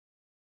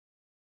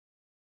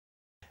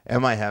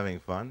Am I having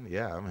fun?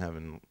 Yeah, I'm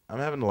having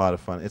a lot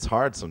of fun. It's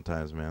hard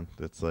sometimes, man.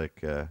 It's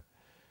like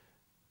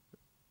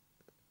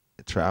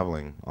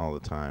traveling all the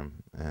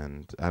time,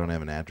 and I don't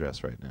have an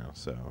address right now,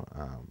 so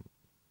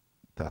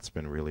that's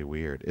been really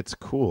weird. It's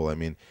cool. I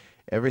mean,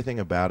 everything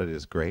about it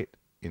is great.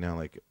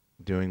 Like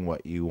doing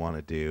what you want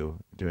to do,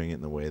 doing it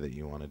in the way that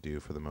you want to do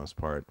for the most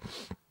part,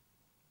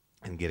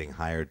 and getting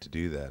hired to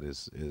do that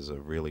is a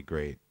really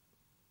great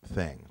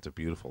thing. It's a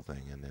beautiful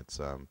thing, and it's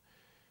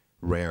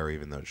rare,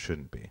 even though it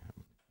shouldn't be.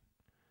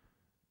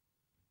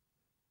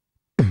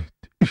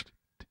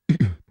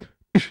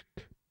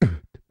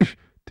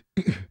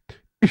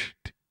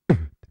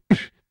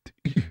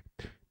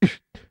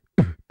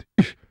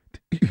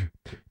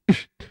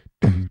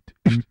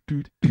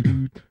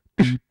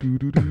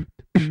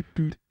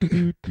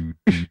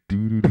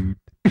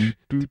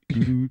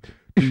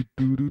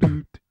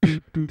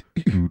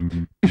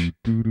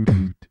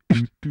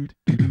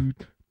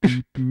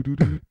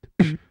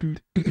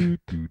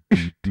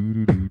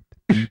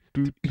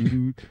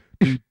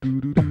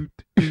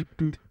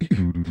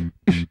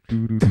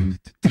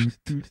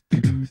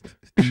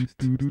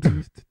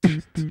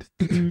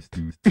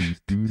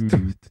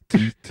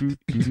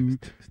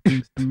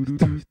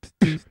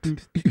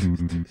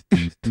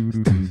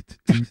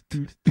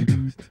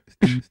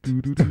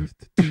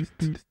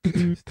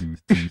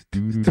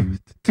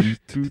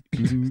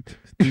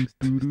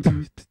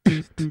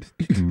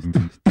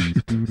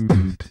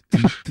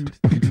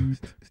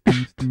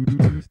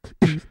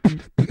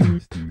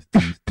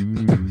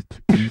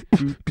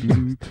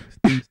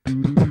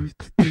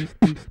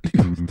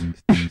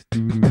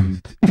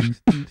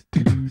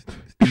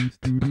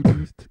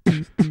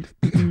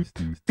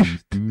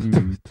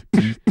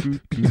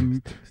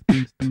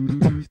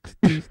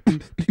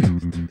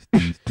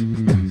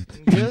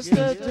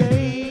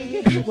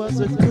 Yesterday was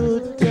a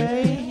good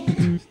day.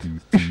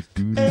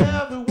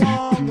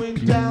 Everyone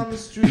went down the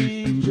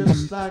street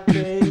just like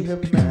they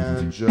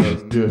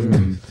imagined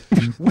it.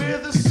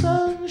 With the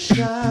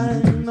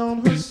sunshine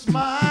on her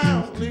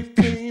smile, it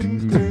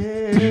came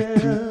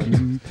clear.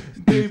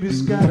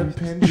 Baby's got a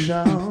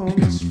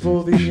penchant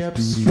for the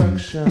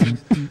obstruction,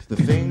 the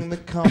thing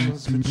that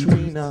comes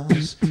between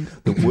us,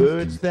 the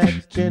words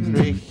that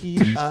generate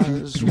heat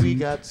us. We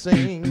got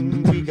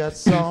sing, we got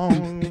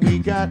song, we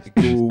got it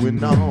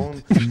going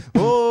on.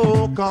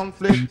 Oh,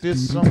 conflict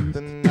is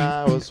something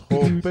I was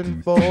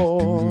hoping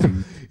for.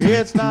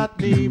 It's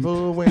not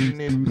evil when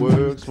it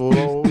works for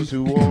those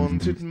who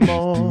want it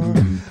more.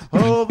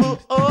 Over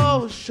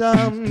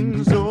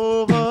oceans,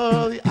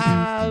 over the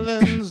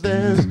islands,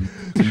 there's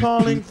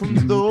calling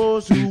from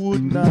those who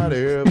would not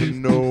ever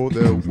know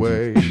their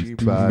way.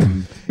 But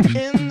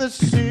in the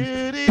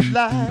city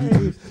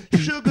life,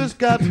 sugar's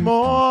got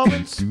more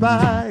than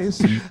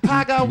spice.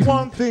 I got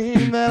one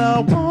thing that I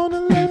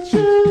wanna let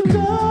you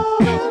know.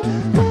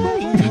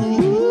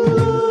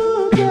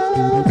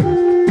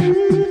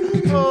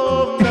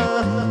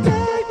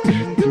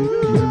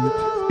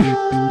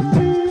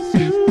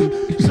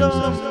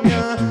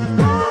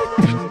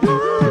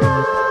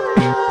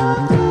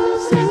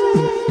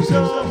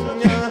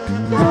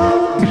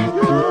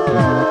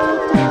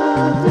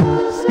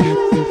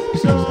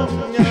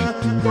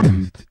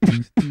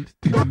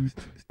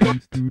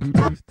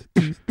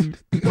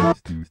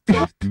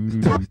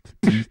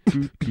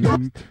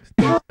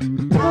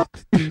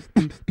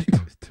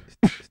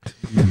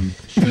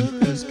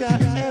 Sugar's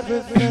got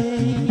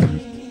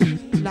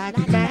everything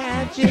like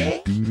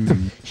magic.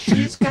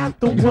 She's got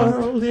the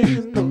world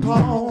in the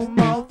palm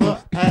of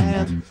her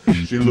hand.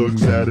 She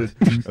looks at it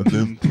and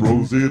then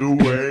throws it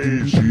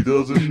away. She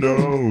doesn't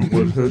know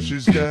what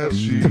she's got.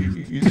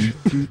 She's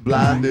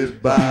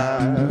blinded by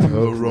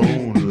her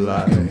own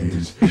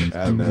light.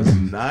 And as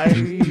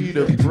night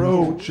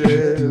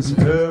approaches,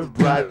 her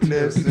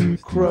brightness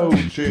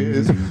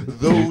encroaches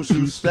those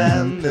who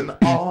stand in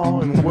awe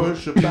and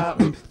worship at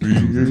her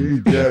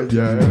feet. Yeah,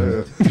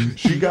 yeah.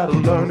 She gotta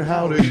learn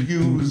how to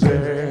use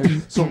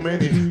it. So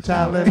many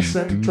talents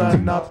and try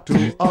not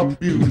to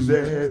abuse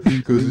it.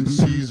 Cause it's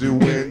easy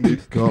when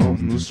it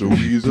comes so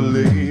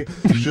easily.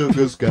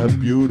 Sugar's got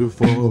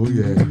beautiful,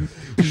 yeah.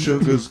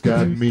 Sugar's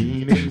got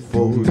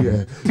meaningful,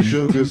 yeah.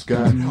 Sugar's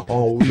got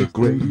all the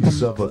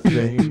grace of a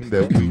thing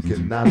that we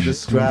cannot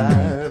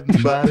describe,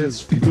 but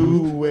it's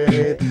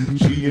fluid.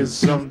 She is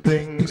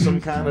something, some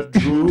kind of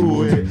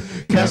druid,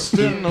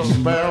 casting a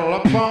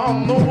spell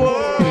upon the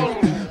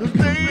world. The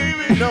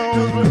baby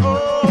knows, but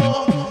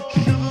oh,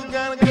 sugar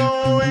got it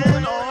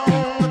going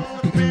on.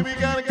 Baby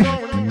got it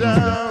going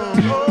down.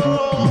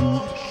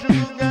 Oh,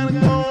 sugar got it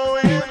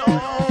going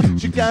on.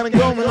 She got it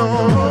going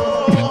on.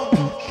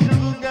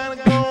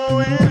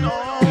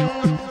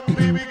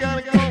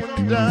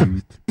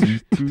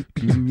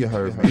 You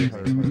heard me.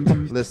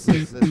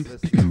 Listen.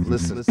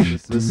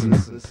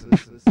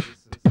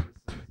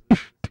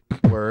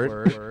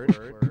 Word.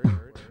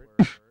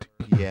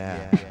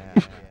 Yeah.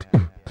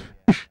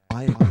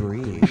 I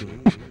agree.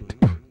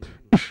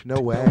 No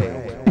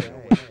way.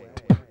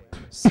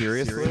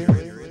 Seriously?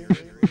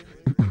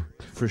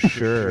 For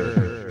sure.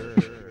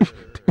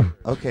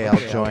 Okay,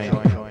 I'll join.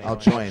 I'll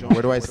join.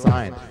 Where do I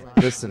sign?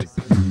 Listen.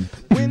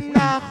 When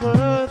I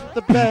heard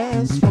the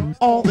bells from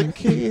all the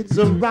kids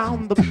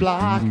around the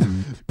block,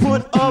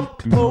 put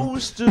up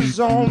posters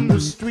on the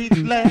street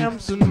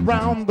lamps and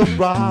round the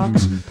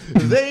rocks,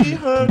 they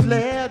heard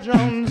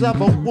legends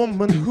of a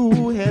woman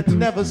who had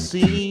never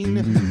seen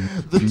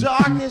the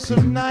darkness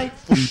of night,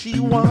 for she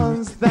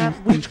was that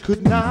which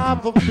could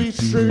never be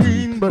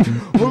seen. But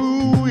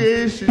oh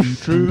yes,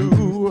 it's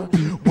true,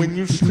 when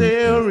you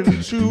stare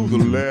into the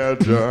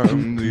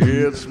legend,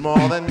 it's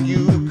more than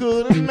you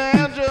could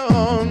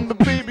imagine. The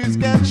baby's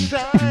got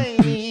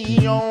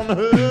shiny on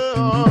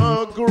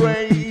her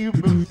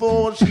grave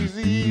before she's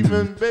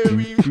even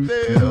buried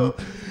there.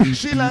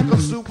 She like a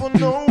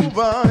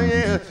supernova,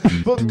 yeah.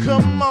 But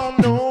come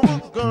on over,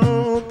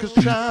 girl, 'cause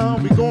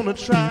child, we gonna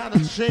try to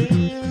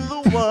change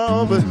the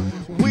world. But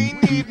we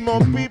need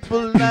more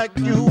people like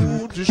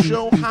you to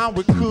show how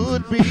it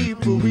could be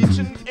for each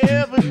and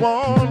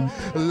everyone.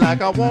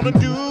 Like I wanna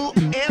do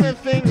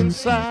anything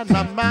inside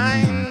my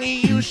mind.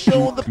 You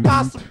show the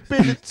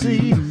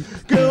possibility,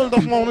 girl, I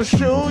wanna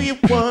show you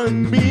what it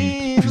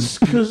means.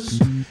 Cause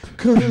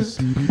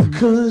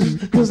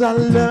I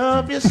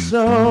love you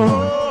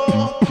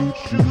so.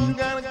 Sugar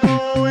got it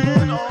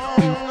going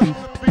on,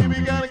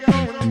 baby got it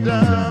going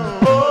down.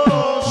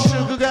 Oh,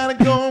 sugar got it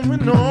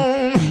going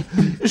on,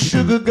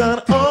 sugar got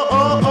it,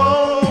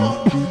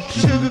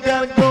 sugar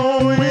got it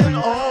going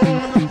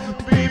on,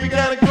 baby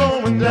got it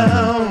going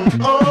down.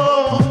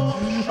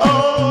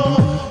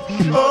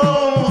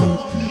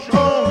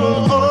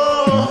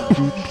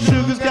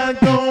 Sugar's got it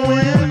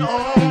going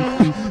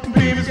on,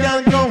 baby's got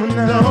it going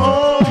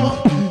down.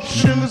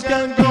 Sugar's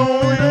got it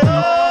going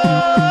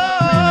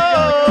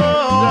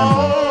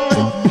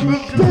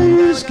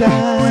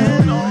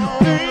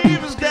on,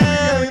 baby's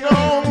got it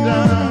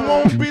on.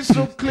 Won't be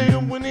so clear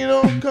when it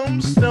all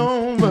comes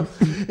down, but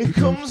it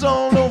comes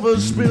all over,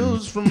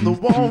 spills from the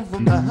wall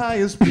from the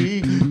highest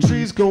peak.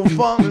 Trees go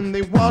falling,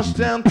 they wash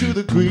down to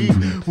the creek.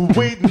 We're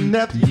waiting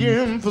at the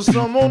end for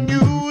some more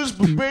news,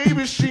 but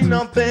baby, she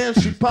not there,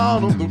 she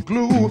part of the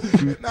glue.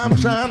 And I'm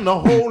trying to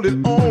hold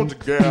it all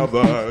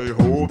together. I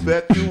hope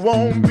that you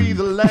won't be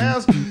the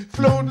last,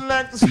 floating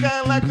like the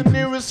sky, like the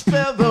nearest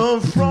feather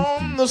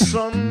from the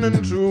sun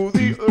into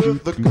the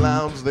earth. The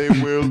clouds, they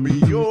will be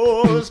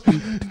yours.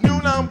 Do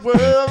not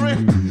worry,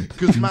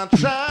 'cause my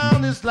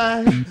child is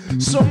like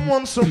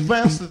someone so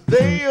fast that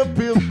they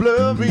appear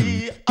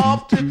blurry.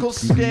 Optical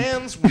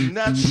scans will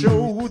not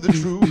show the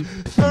truth.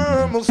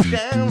 Thermal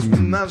scans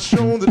will not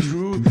show the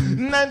truth.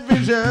 Night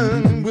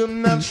vision will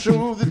not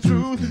show the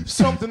truth.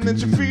 Something that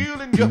you feel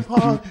in your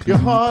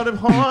heart of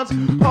hearts,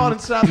 heart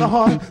inside the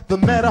heart, the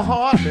meta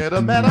heart,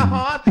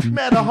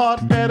 meta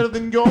heart better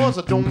than yours.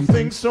 I don't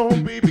think so,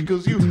 baby,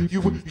 'cause you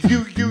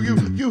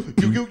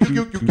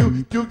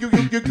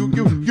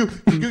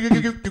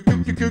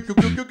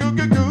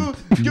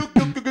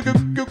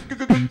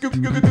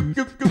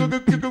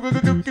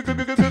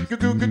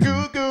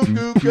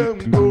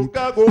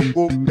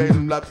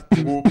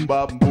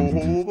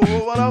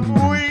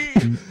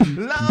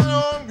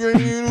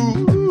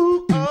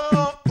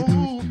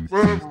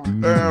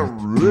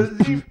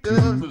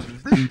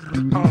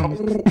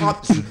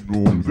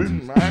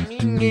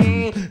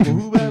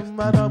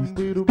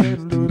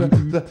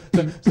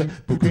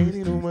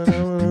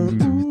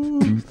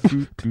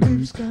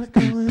baby's got it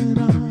going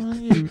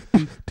on, yeah.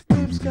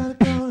 Baby's got it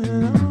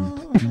going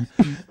on.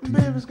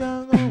 Baby's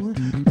got it going.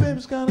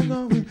 Baby's got it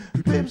going.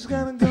 Baby's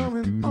got it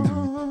going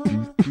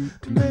on.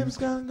 Baby's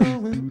got it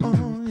going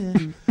on, yeah.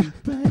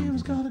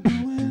 Baby's got it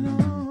going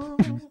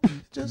on.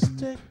 Just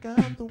take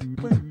out the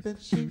way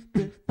that she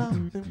did out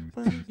and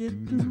when you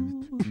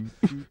do.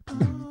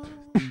 Oh,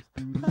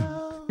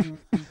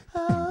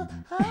 oh, oh,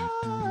 oh,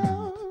 oh.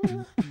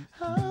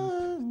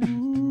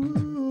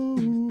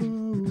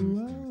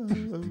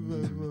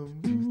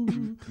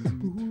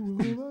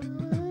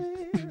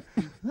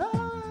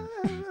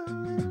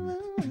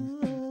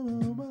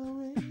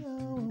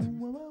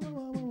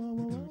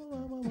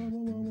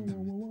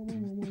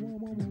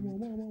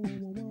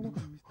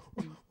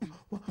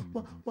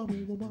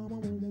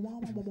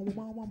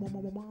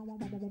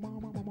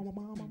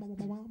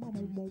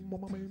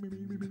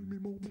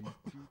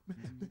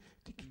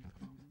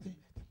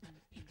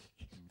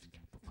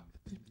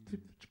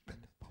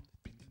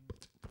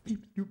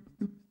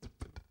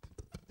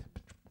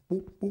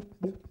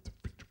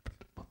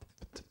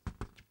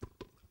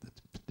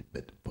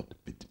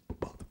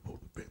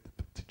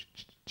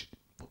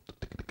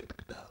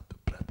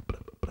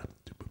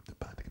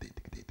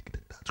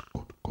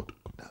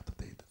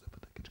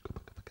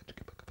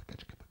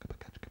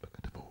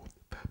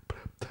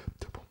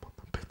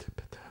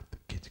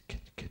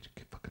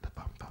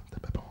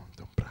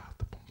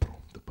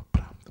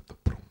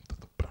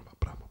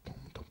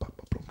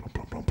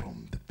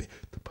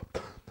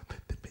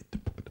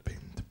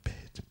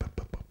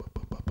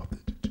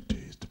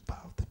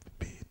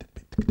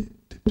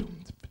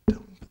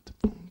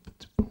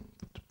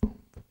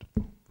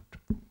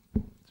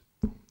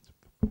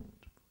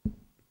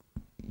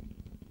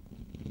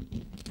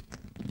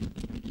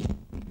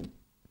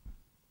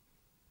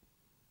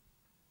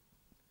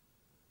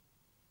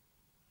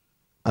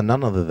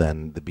 none other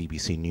than the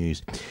BBC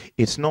News.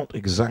 It's not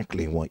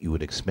exactly what you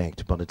would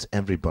expect, but it's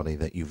everybody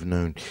that you've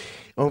known.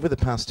 Over the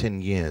past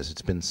 10 years,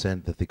 it's been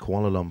said that the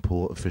Kuala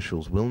Lumpur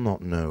officials will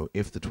not know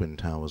if the Twin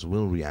Towers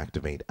will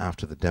reactivate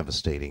after the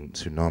devastating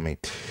tsunami.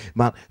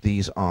 But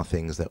these are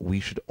things that we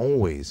should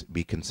always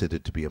be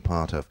considered to be a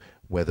part of,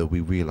 whether we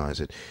realize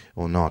it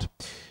or not.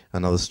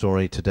 Another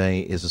story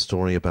today is a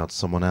story about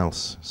someone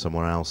else,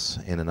 somewhere else,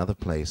 in another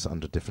place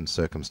under different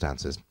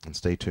circumstances. And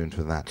stay tuned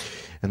for that.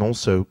 And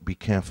also be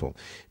careful,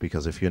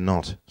 because if you're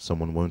not,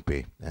 someone won't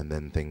be, and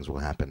then things will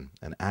happen.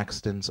 And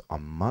accidents are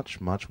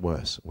much, much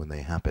worse when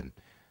they happen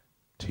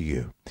to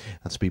you.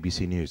 That's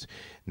BBC News.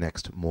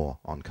 Next, more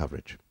on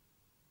coverage.